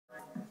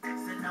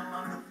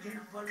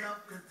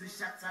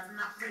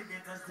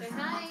Say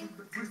hi.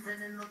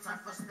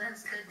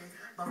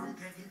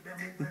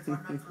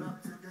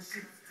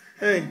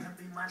 Hey,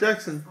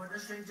 Jackson.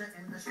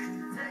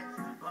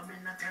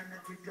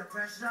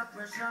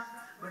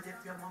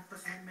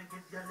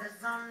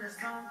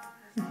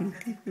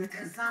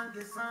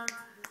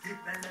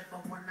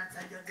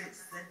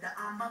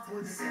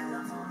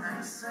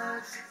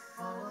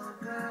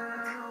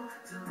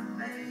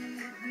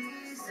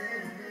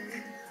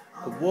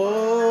 What?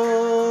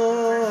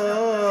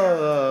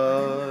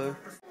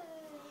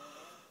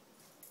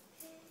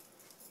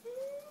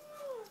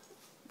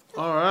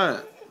 All right.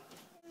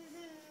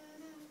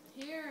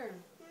 Here.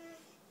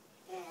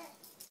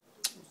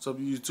 What's up,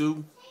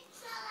 YouTube?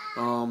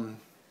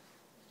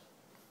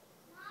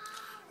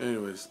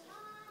 Anyways.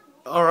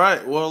 All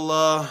right. Well,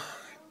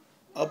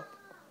 up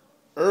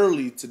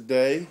early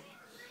today,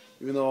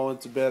 even though I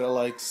went to bed at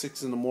like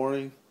 6 in the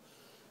morning.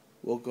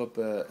 Woke up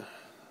at,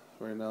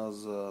 right now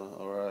is,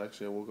 or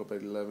actually I woke up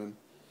at 11.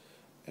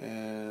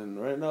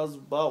 And right now it's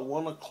about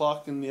 1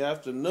 o'clock in the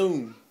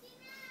afternoon.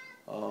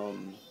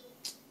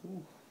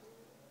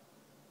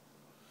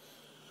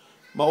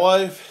 My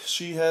wife,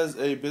 she has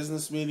a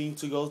business meeting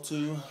to go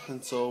to,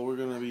 and so we're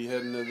going to be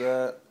heading to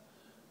that.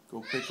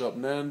 Go pick up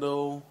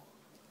Nando,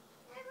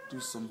 do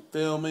some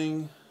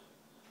filming,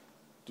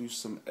 do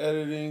some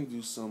editing,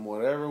 do some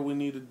whatever we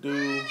need to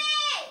do.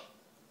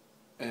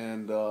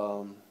 And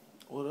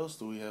what else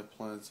do we have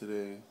planned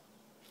today?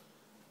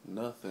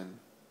 Nothing.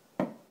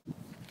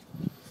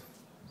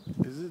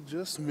 Is it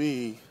just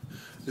me?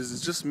 Is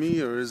it just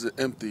me or is it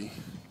empty?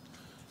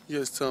 You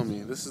guys tell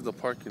me. This is the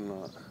parking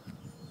lot.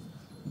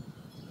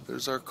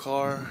 There's our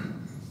car.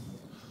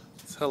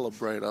 It's hella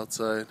bright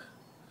outside.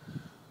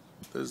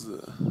 There's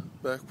the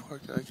back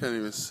park. I can't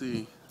even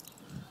see.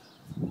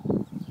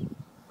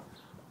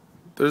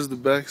 There's the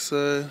back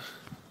side.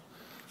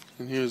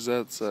 And here's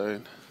that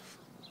side.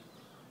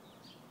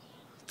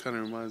 Kind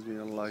of reminds me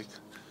of, like,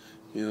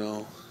 you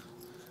know,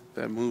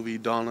 that movie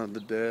Dawn of the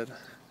Dead.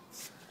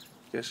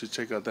 You guys should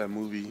check out that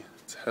movie.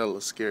 It's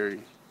hella scary.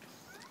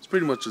 It's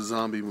pretty much a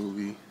zombie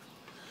movie.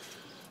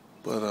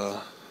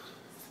 But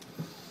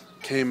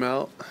came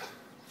out,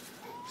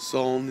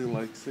 saw only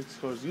like 6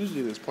 cars.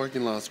 Usually this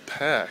parking lot's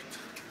packed,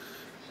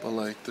 but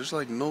like there's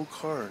like no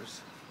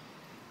cars.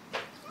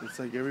 It's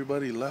like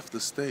everybody left the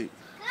state.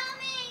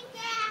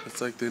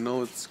 It's like they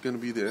know it's gonna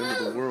be the end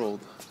of the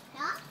world.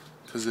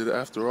 Because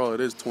after all,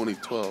 it is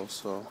 2012,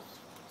 so.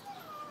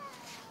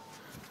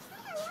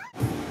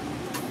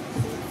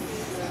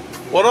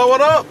 What up,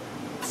 what up?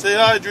 Say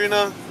hi,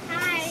 Drina.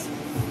 Hi.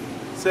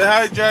 Say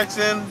hi,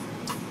 Jackson.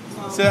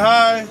 Say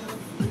hi.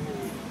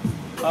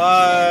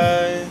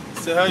 Hi.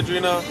 Say hi,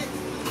 Drina.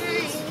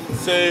 Hi.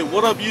 Say,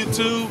 what up,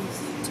 YouTube?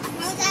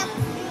 What's up,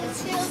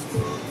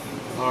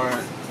 YouTube?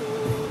 Alright.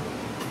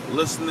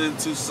 Listening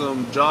to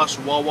some Josh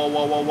White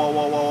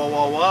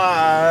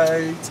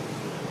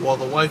while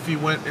the wifey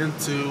went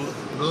into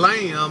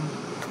Lamb.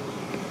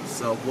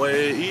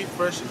 Subway, eat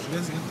fresh. Did you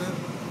guys get that?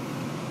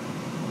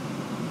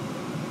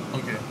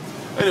 Okay.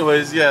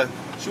 Anyways, yeah,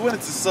 she went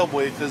into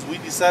Subway because we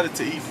decided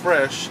to eat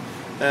fresh,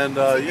 and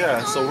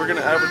yeah, so we're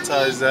gonna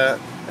advertise that.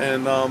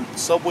 And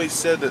Subway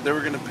said that they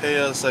were gonna pay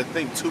us, I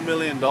think, $2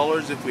 million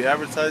if we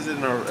advertise it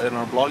in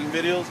our blogging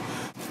videos.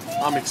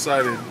 I'm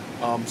excited.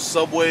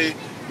 Subway,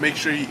 make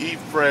sure you eat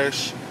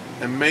fresh,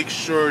 and make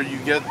sure you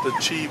get the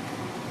cheap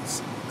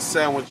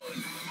sandwich.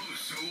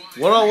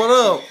 What up? What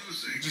up?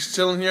 Just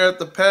chilling here at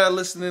the pad,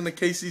 listening to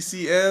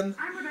KCCN.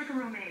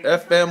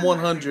 FM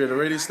 100, a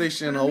radio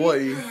station in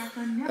Hawaii,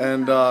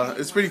 and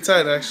it's pretty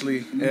tight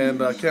actually, and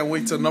can't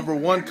wait till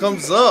 #1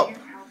 comes up.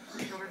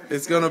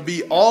 It's gonna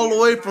be all the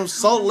way from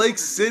Salt Lake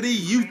City,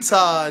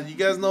 Utah. You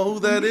guys know who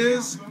that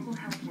is?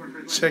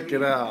 Check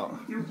it out.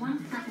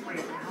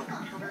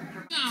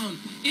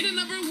 In at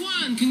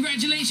 #1,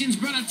 congratulations,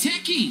 brother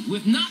Techie,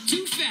 with Not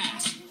Too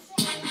Fast.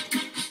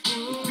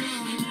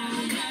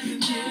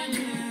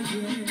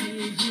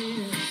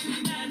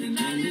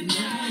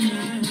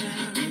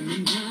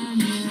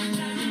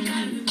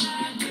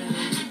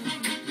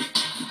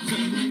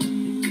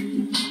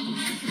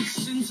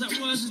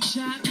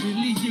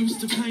 Really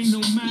used to pay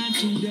no mind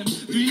to them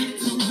 3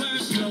 little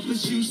words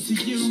lovers used to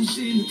use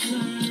in the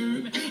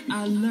term.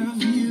 I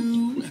love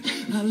you,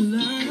 I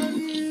love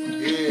you.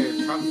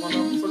 Yeah, top one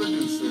up for the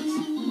deuces.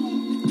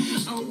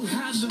 Oh,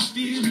 how the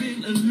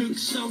feeling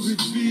looks so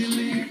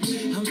revealing.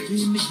 I'm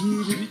finna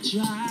give it a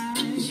try,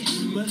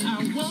 but I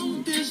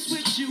want this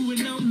with you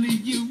and only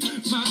you,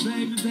 my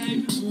baby,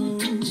 baby. Whoa,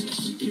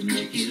 we can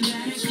make it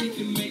last, we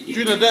can make it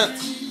Drina,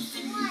 dance.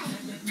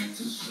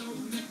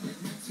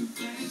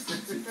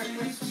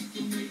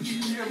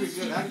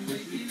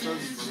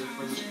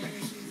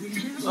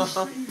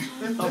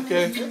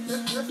 Okay.